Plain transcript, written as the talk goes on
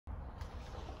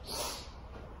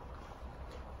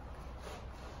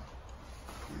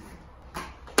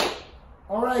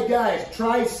All right, guys,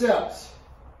 triceps.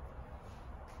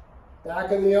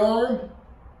 Back of the arm.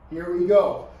 Here we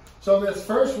go. So this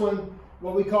first one,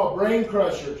 what we call brain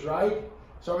crushers, right?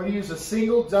 So I'm going to use a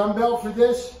single dumbbell for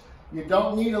this. You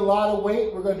don't need a lot of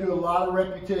weight. We're going to do a lot of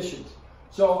repetitions.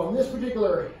 So on this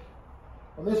particular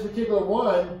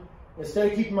one,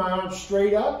 instead of keeping my arm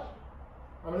straight up,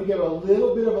 I'm going to give a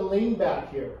little bit of a lean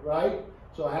back here, right?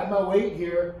 So I have my weight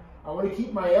here. I want to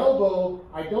keep my elbow.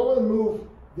 I don't want to move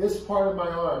this part of my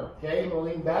arm, okay? I'm going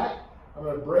to lean back. I'm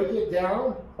going to break it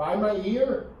down by my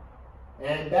ear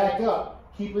and back up,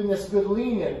 keeping this good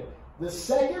lean in it. The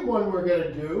second one we're going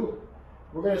to do,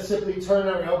 we're going to simply turn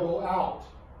our elbow out.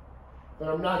 But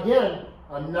I'm not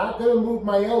going to move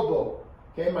my elbow,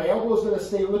 okay? My elbow is going to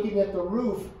stay looking at the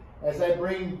roof as I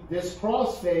bring this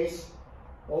cross face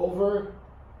over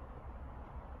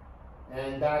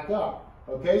and back up.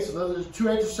 Okay, so those are two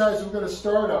exercises we're going to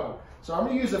start on. So I'm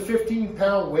going to use a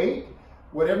 15-pound weight.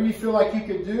 Whatever you feel like you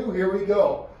can do, here we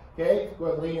go. Okay, go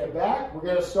ahead and lean it back. We're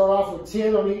going to start off with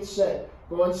 10 on each set.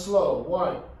 Going slow.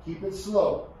 1, keep it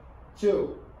slow.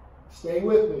 2, stay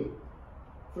with me.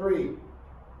 3,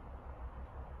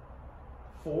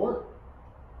 4,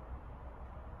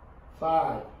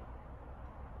 5,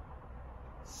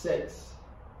 6,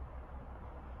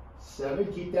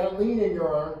 7, keep that lean in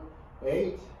your arm.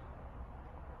 8,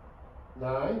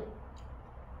 9,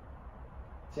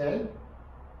 10.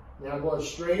 Now going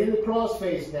straight into cross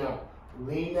face now.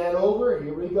 Lean that over.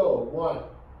 Here we go. 1,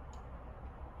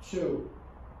 2,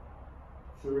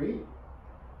 3,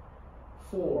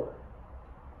 4,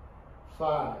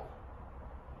 5,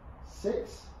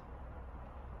 6,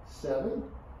 7,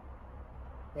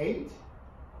 8,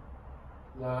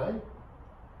 9,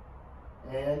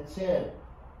 and 10.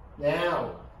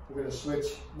 Now we're going to switch.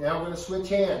 Now we're going to switch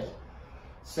hands.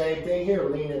 Same thing here.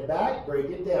 Lean it back.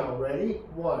 Break it down. Ready?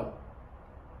 1,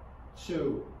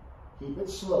 2. Keep it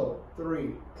slow.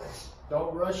 3.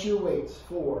 Don't rush your weights.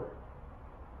 4,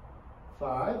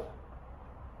 5,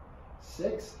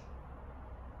 6,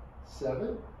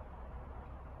 7,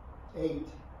 8,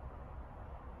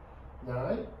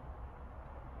 9,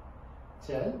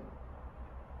 10,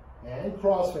 and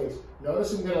cross face.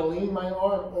 Notice I'm going to lean my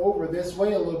arm over this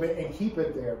way a little bit and keep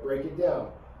it there. Break it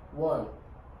down. 1,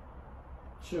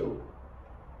 2,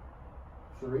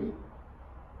 3,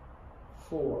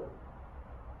 4,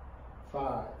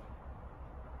 5,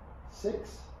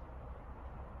 6,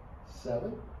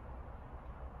 7,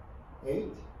 8,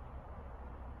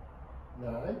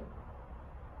 9,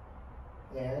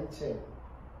 and 10.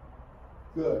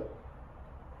 Good.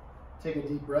 Take a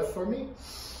deep breath for me.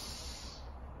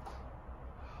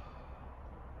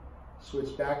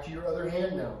 Switch back to your other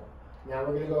hand now. Now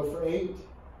we're going to go for 8.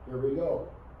 Here we go.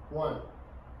 1,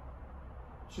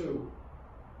 2,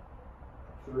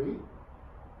 3,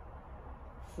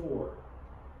 4,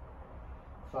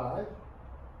 5,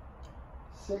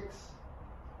 6,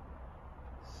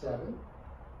 7,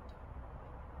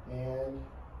 and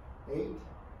 8.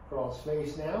 Cross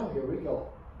face now. Here we go.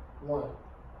 1,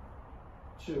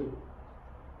 2,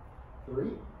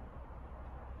 3,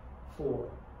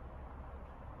 4,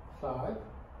 5,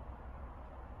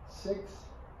 6,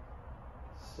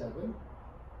 7,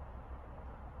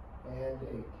 and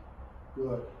 8.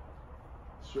 Good.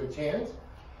 Switch hands.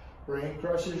 Brain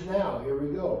crushers now. Here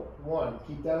we go. 1.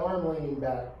 Keep that arm leaning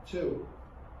back. 2,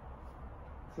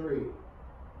 3.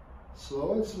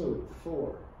 Slow and smooth.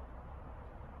 4,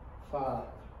 5,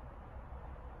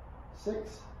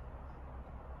 6,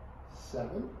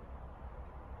 7,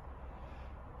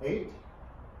 8.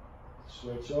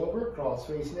 Switch over. Cross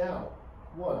face now.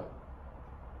 1,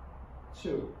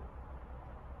 2,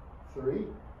 3,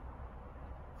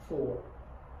 4,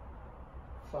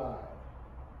 5,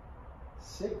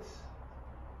 6,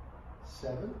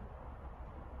 7,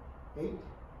 8.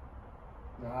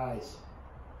 Nice.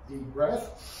 Deep breath.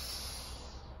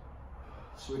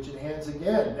 Switching hands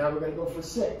again. Now we're going to go for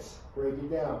 6. Break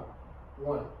it down.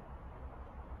 1,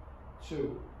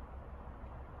 2,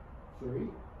 3,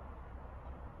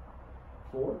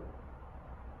 4,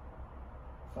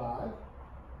 5,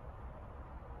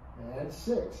 and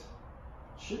 6.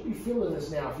 Should be feeling this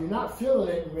now. If you're not feeling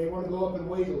it, you may want to go up and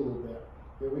wait a little bit.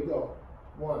 Here we go.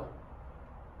 1,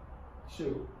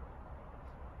 2,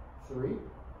 3,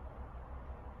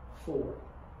 4,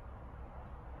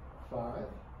 5,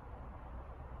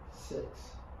 6.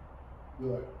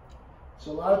 Good.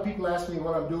 So a lot of people ask me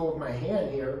what I'm doing with my hand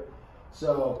here.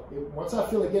 So once I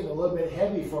feel it getting a little bit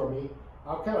heavy for me,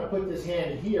 I'll kind of put this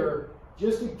hand here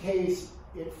just in case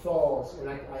it falls and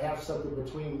I have something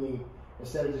between me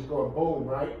instead of just going boom,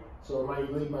 right? So I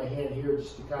might leave my hand here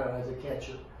just to kind of as a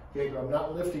catcher. Okay, but I'm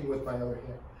not lifting with my other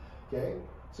hand. Okay,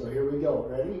 so here we go.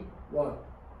 Ready? 1,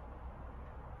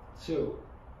 2.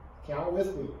 Count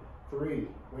with me. 3.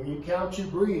 When you count, you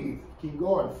breathe. Keep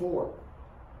going. 4,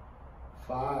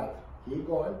 5. Keep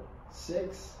going.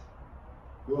 6.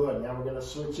 Good. Now we're going to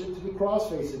switch it to the cross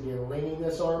face again, leaning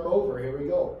this arm over. Here we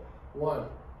go. 1,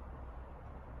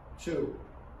 2,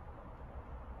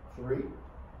 3,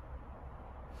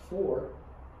 4,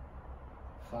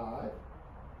 5,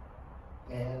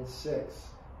 and 6.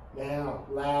 Now,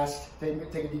 last, take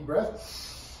a deep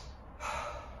breath.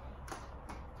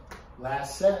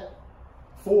 Last set.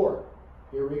 4.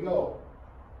 Here we go.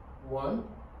 1,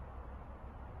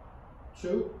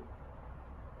 2,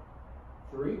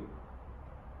 3,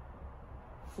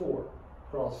 4.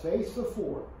 Cross face for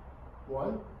 4.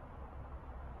 1,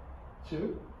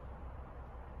 2,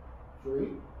 3,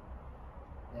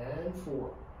 and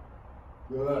 4.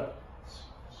 Good.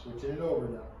 Switching it over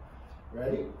now.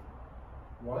 Ready?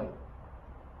 1,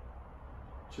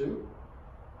 2,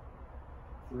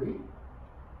 3,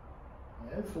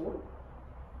 and 4.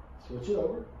 Switch it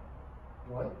over.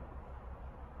 1,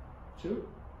 2,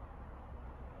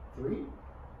 3,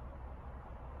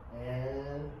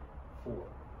 and 4.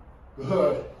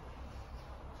 Good.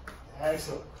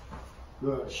 Excellent.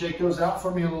 Good. Shake those out for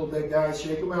me a little bit, guys.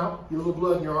 Shake them out. Get a little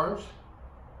blood in your arms.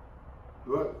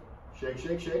 Good. Shake,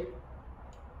 shake, shake.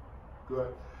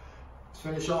 Good. Let's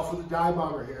finish off with a dive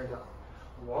bomber here now.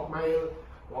 Walk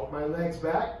my legs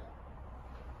back.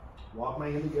 Walk my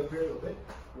hips up here a little bit.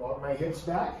 Walk my hips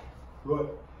back. Good.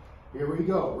 Here we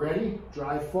go. Ready?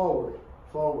 Drive forward.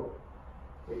 Forward.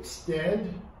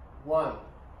 Extend. 1,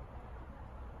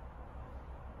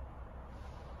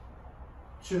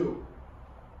 2,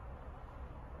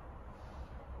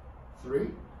 3,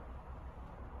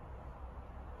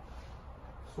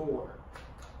 4,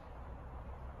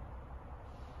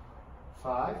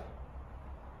 5,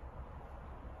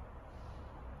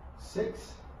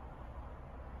 6,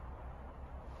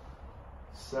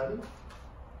 7,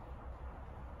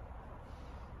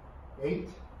 8,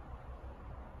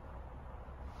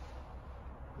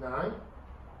 9,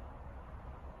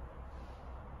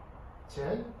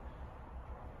 10,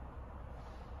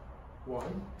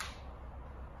 1,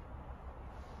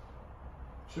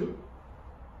 2,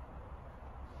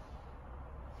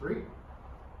 3,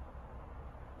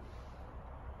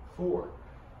 4,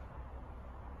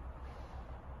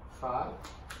 5,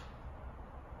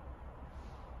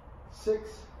 6,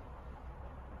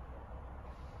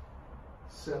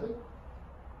 7,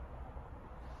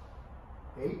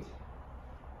 8,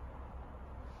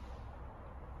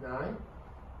 9,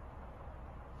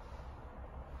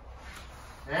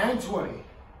 and 20.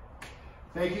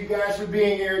 Thank you guys for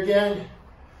being here again.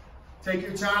 Take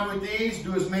your time with these.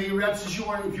 Do as many reps as you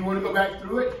want. If you want to go back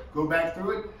through it, go back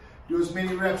through it. Do as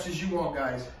many reps as you want,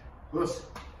 guys. Listen.